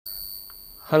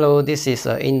Hello, this is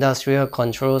Industrial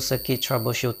Control Circuit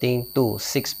Troubleshooting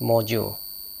 2.6 module.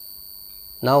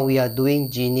 Now we are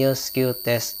doing Genius Skill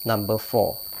Test number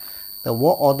 4. The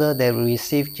work order that we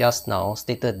received just now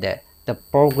stated that the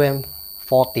program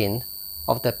 14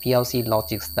 of the PLC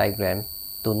logic diagram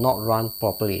do not run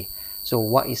properly. So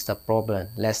what is the problem?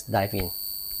 Let's dive in.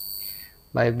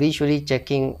 By visually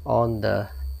checking on the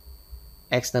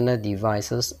external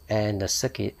devices and the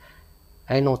circuit,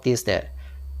 I noticed that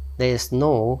there is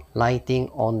no lighting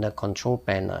on the control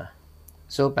panel.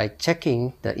 So by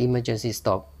checking the emergency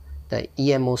stop, the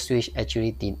EMO switch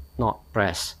actually did not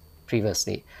press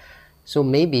previously. So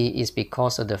maybe it's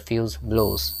because of the fuse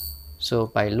blows. So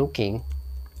by looking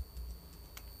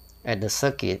at the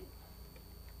circuit,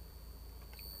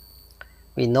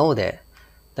 we know that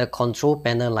the control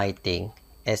panel lighting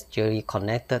is actually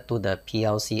connected to the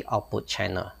PLC output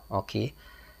channel. Okay,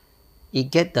 it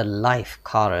gets the live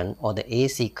current or the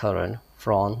AC current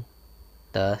from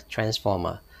the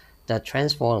transformer. The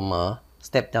transformer,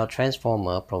 step-down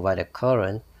transformer, provides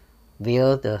current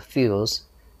via the fuse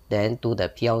then to the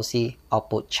PLC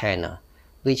output channel,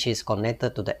 which is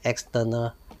connected to the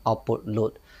external output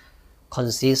load.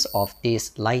 Consists of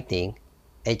this lighting,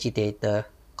 agitator,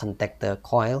 contactor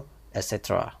coil,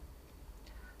 etc.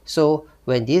 So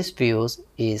when this fuse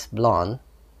is blown,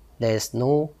 there is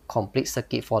no complete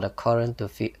circuit for the current to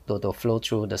flow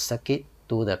through the circuit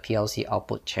to the PLC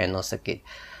output channel circuit.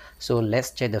 So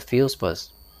let's check the fuse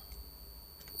first.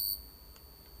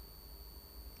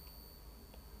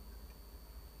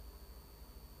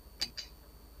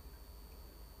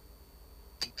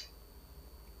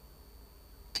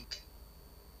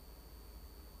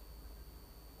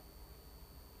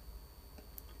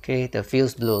 Okay, the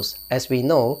fuse blows. As we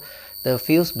know, the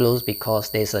fuse blows because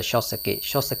there is a short circuit.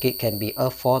 Short circuit can be a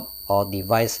fault or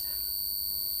device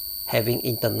having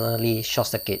internally short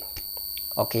circuit.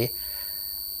 Okay,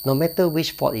 no matter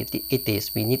which fault it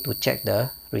is, we need to check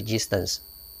the resistance.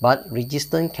 But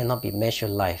resistance cannot be measured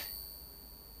live.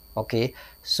 Okay,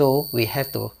 so we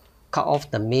have to cut off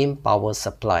the main power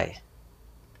supply.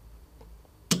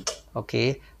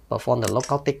 Okay, perform the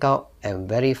lockout takeout and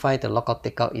verify the lockout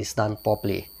takeout is done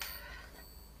properly.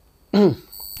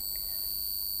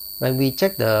 When we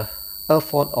check the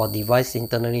earth fault or device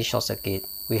internally short circuit,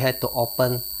 we had to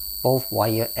open both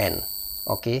wire end.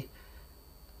 Okay,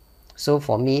 so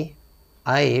for me,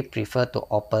 I prefer to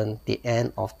open the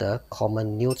end of the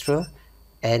common neutral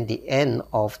and the end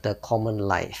of the common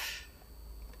live.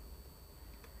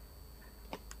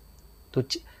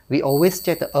 We always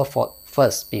check the earth fault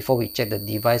first before we check the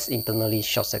device internally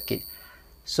short circuit.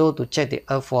 So to check the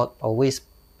earth fault, always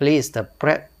place the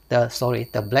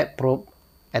black probe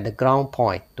at the ground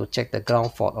point to check the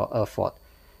ground fault or earth fault,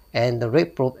 and the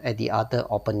red probe at the other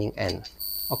opening end.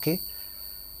 Okay,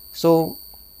 so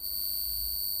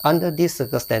under these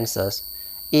circumstances,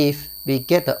 if we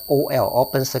get the OL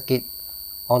open circuit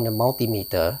on the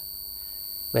multimeter,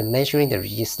 when measuring the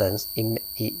resistance,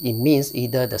 it means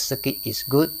either the circuit is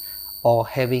good or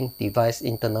having device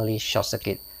internally short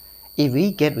circuit. If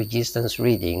we get resistance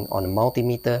reading on the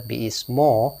multimeter, be it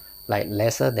small, like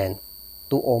lesser than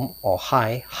 2 ohm or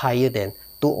higher than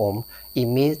 2 ohm, it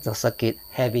means the circuit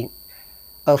having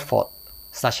a fault,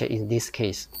 such as in this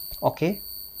case. Okay,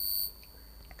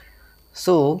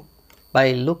 so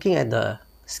by looking at the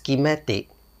schematic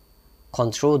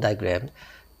control diagram,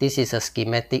 this is a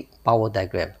schematic power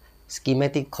diagram.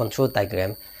 Schematic control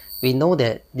diagram, we know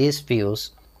that this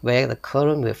fuse where the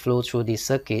current will flow through this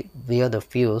circuit via the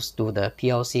fuse to the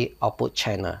PLC output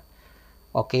channel.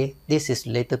 Okay, this is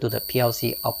related to the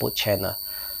PLC output channel.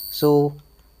 So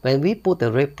when we put the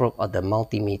red probe of the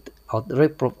multimeter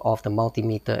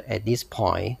at this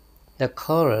point, the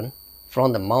current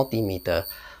from the multimeter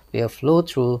will flow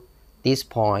through this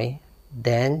point,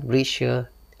 then reach here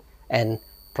and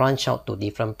branch out to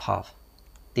different paths.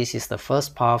 This is the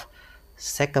first path,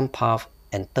 second path,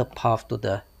 and third path to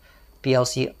the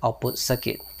PLC output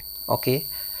circuit. Okay,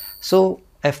 so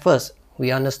at first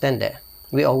we understand that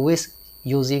we always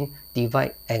using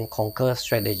divide and conquer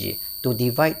strategy to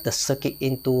divide the circuit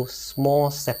into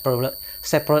small separate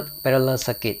parallel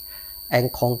circuit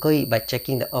and conquer it by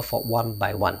checking the earth fault one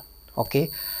by one.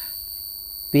 Okay,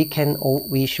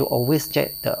 we should always check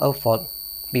the earth fault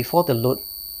before the load,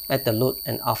 at the load,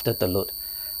 and after the load.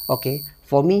 Okay,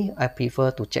 for me, I prefer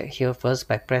to check here first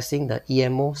by pressing the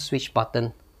EMO switch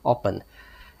button open.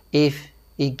 If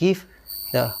it gives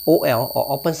the OL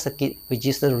or open circuit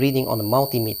resistance reading on the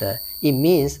multimeter, it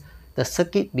means the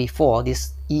circuit before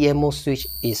this EMO switch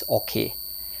is okay.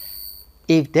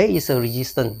 If there is a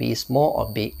resistance, be it small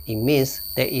or big, it means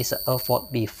there is a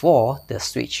fault before the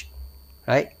switch.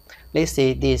 right? Let's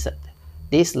say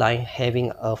this line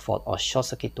having a fault or short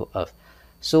circuit to earth.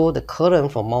 So the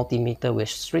current from multimeter will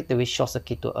straight away short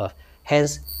circuit to earth.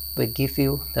 Hence, will give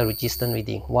you the resistance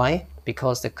reading. Why?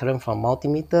 Because the current from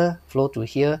multimeter flow to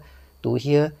here to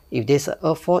here. If there's an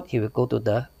earth fault, it will go to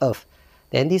the earth.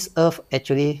 Then this earth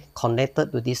actually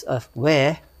connected to this earth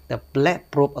where the black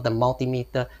probe of the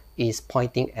multimeter is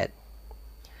pointing at.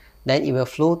 Then it will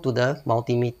flow to the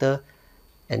multimeter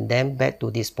and then back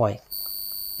to this point.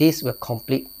 This will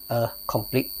complete a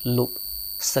complete loop,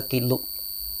 circuit loop.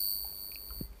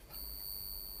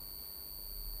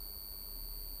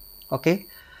 Okay,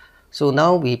 so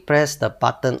now we press the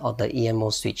button of the EMO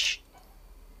switch.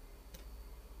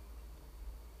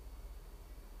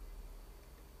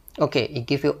 Okay, it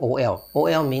gives you OL.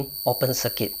 OL means open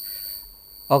circuit.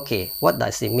 Okay, what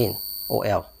does it mean?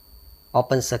 OL,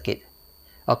 open circuit.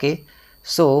 Okay,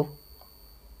 so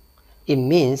it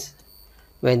means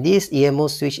when this EMO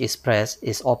switch is pressed,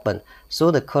 it's open. So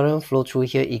the current flow through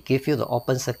here, it gives you the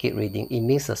open circuit reading. It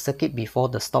means the circuit before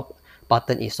the stop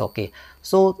button is okay.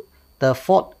 So the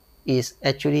fault is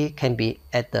actually can be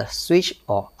at the switch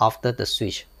or after the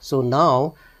switch. So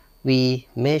now we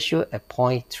measure at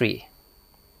 0.3.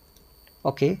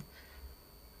 Okay.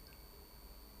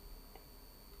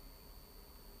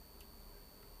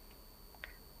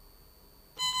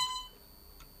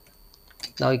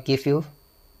 Now it gives you,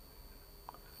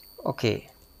 okay,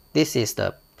 this is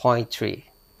the 0.3.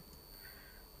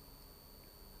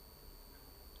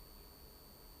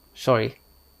 Sorry.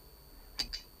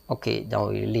 Okay, now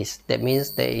we release. That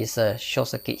means there is a short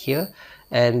circuit here,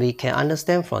 and we can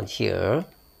understand from here.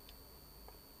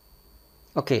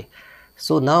 Okay,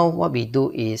 so now what we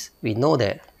do is we know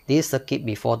that this circuit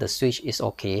before the switch is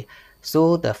okay,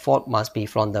 so the fault must be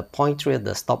from the 0.3 of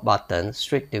the stop button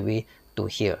straight away to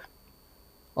here.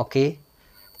 Okay,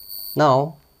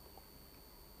 now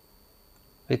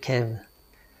we can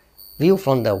view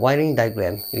from the wiring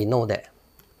diagram. We know that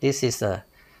this is a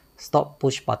stop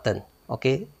push button,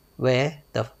 okay, where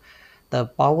the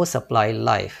power supply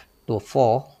live to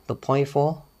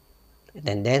 0.4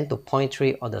 and then to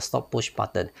 0.3 of the stop push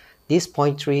button. This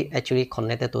 0.3 actually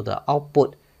connected to the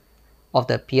output of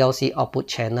the PLC output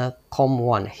channel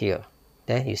COM1 here.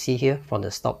 Then you see here from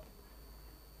the stop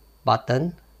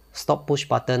button, stop push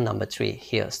button number 3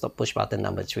 here, stop push button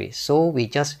number 3. So we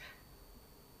just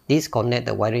disconnect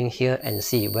the wiring here and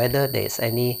see whether there is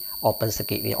any open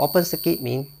circuit. The open circuit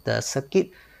means the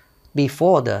circuit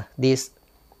before this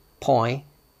point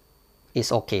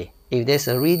is okay. If there's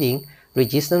a reading,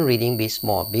 resistance reading be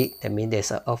small, big, that means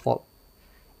there's a fault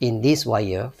in this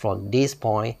wire from this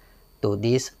point to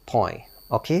this point.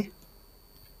 Okay,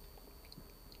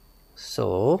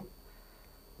 so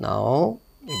now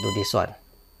we do this one.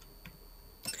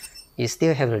 You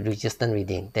still have a resistance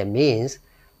reading. That means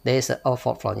there is a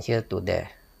fault from here to there.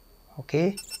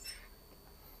 Okay.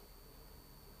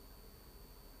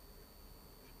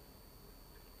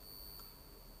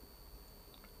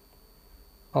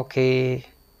 Okay.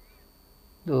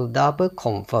 To double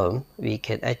confirm, we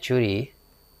can actually,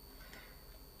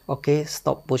 okay,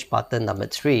 stop push button number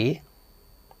 3.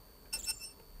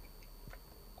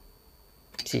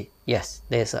 See, yes,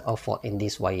 there's a fault in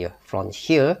this wire from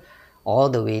here all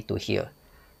the way to here.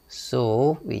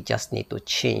 So we just need to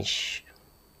change.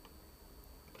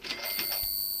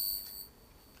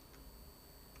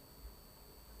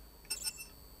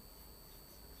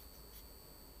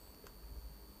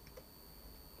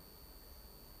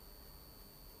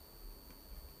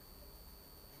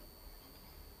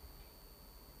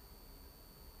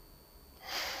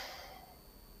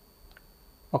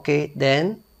 Okay,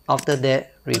 then after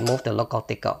that, remove the lockout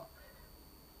takeout.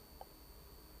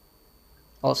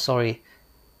 Oh, sorry,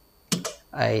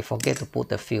 I forget to put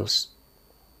the fuse.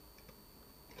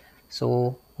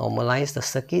 So normalize the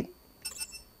circuit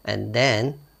and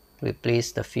then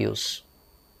replace the fuse.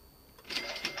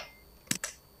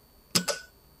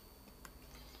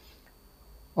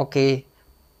 Okay,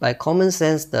 by common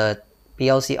sense, the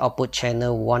PLC output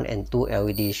channel 1 and 2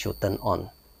 LED should turn on.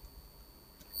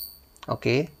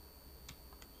 Okay,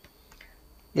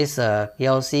 this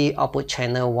PLC output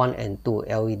channel 1 and 2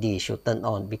 LED should turn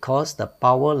on because the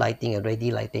power lighting and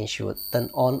ready lighting should turn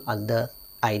on under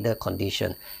either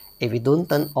condition. If it don't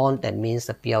turn on, that means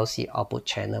the PLC output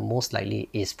channel most likely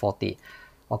is faulty.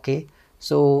 Okay,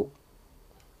 so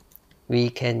we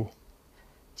can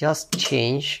just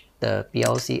change the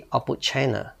PLC output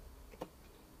channel.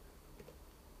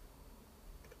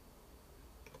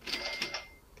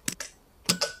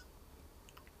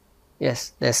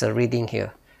 Yes, there's a reading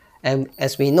here. And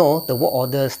as we know, the work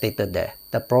order stated there,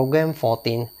 the program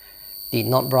 14 did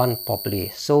not run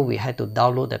properly. So we had to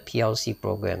download the PLC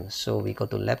program. So we go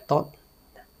to laptop,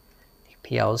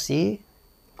 PLC,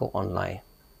 go online.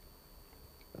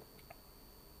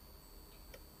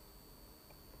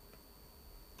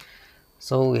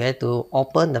 So we had to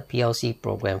open the PLC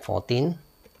Program 14,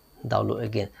 download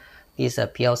again. This is a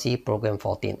PLC Program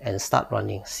 14 and start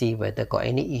running, see whether got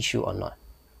any issue or not.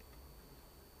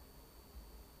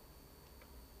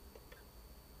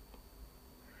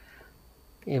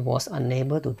 It was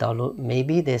unable to download.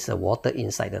 Maybe there's a water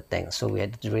inside the tank, so we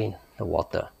had to drain the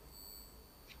water.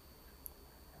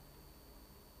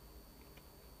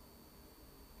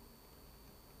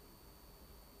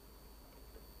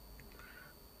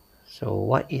 So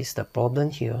what is the problem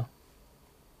here?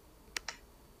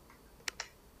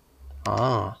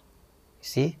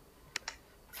 See,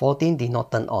 14 did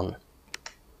not turn on.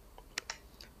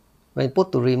 When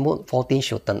put to remote, 14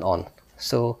 should turn on.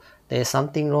 So there's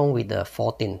something wrong with the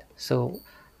 14. So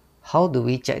how do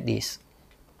we check this?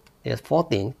 The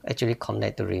 14 actually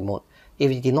connect the remote. If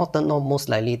it did not turn on, most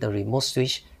likely the remote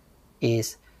switch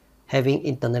is having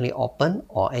internally open,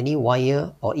 or any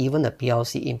wire or even the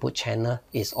PLC input channel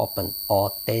is open, or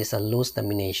there is a loose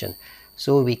termination.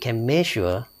 So we can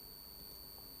measure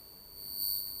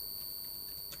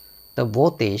the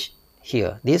voltage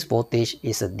here. This voltage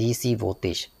is a DC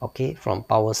voltage, okay, from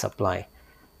power supply.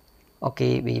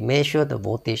 Okay, we measure the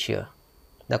voltage here.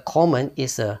 The common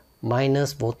is a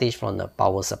minus voltage from the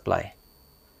power supply.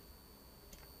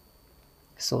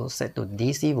 So set to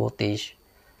DC voltage,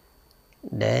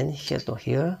 then here to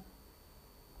here.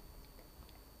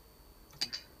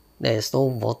 There is no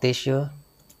voltage here,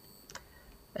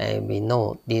 and we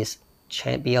know this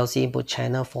PLC input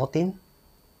channel 14,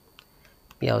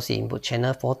 PLC input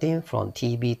channel 14 from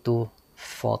TB to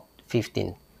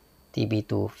 15, TB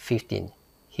to 15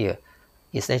 here.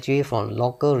 It's actually from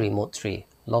local remote 3,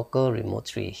 local remote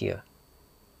 3 here.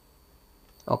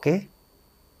 Okay,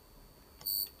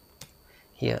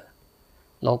 here,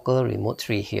 local remote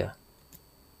 3 here.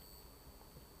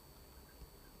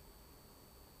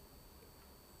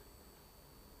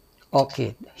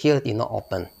 Okay, here did not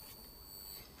open.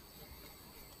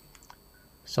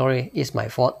 Sorry, it's my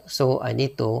fault. So I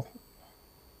need to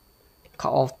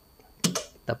cut off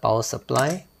the power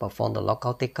supply, perform the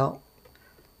lockout takeout,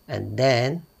 and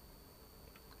then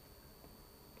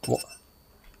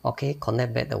okay,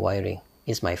 connect back the wiring.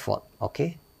 It's my fault.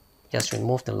 Okay, just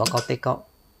remove the lockout takeout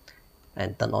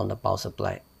and turn on the power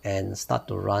supply and start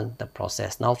to run the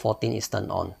process. Now 14 is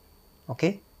turned on.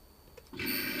 Okay,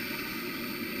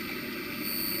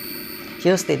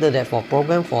 here stated that for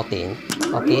program 14,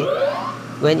 okay,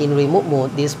 when in remote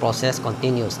mode, this process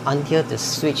continues until the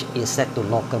switch is set to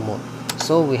local mode.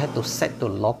 So we have to set to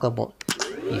local mode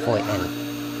before it ends.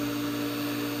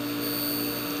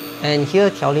 And here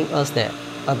telling us that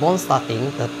upon starting,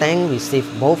 the tank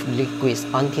received both liquids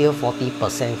until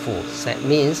 40% full. So that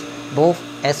means both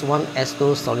S1,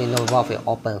 S2 solenoid valve will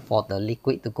open for the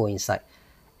liquid to go inside,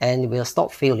 and will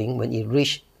stop filling when it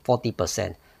reaches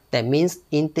 40%. That means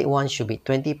intake 1 should be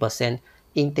 20%,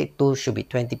 intake 2 should be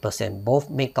 20%,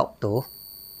 both make up to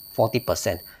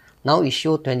 40%. Now it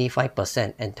shows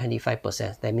 25% and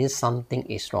 25%, that means something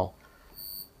is wrong.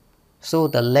 So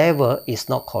the level is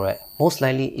not correct. Most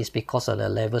likely it's because of the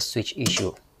level switch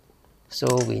issue. So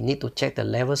we need to check the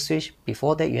level switch.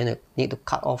 Before that, you need to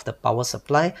cut off the power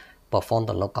supply, perform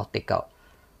the lockout takeout.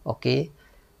 Okay,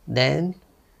 then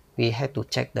we have to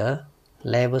check the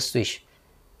level switch.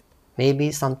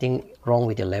 Maybe something wrong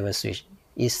with the level switch.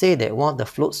 It says that one of the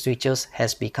float switches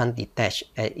has become detached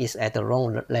and is at the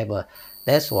wrong level.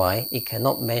 That's why it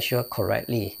cannot measure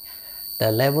correctly.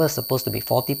 The level is supposed to be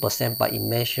 40%, but it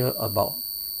measures about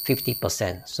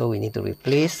 50%. So we need to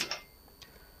replace,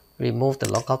 remove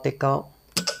the lockout takeout,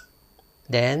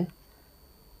 then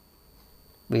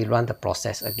we run the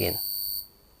process again.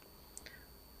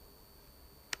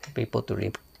 We put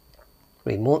to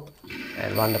remote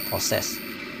and run the process.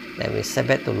 Then we set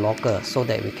back to local so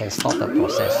that we can stop the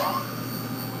process.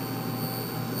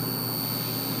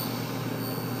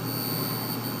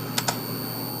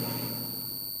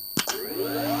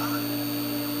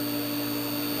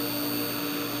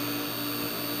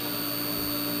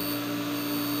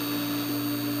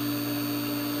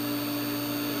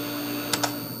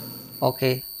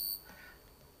 Okay,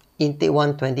 intake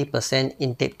 1 20%,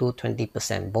 intake 2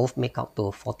 20%, both make up to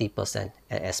 40%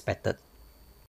 as expected.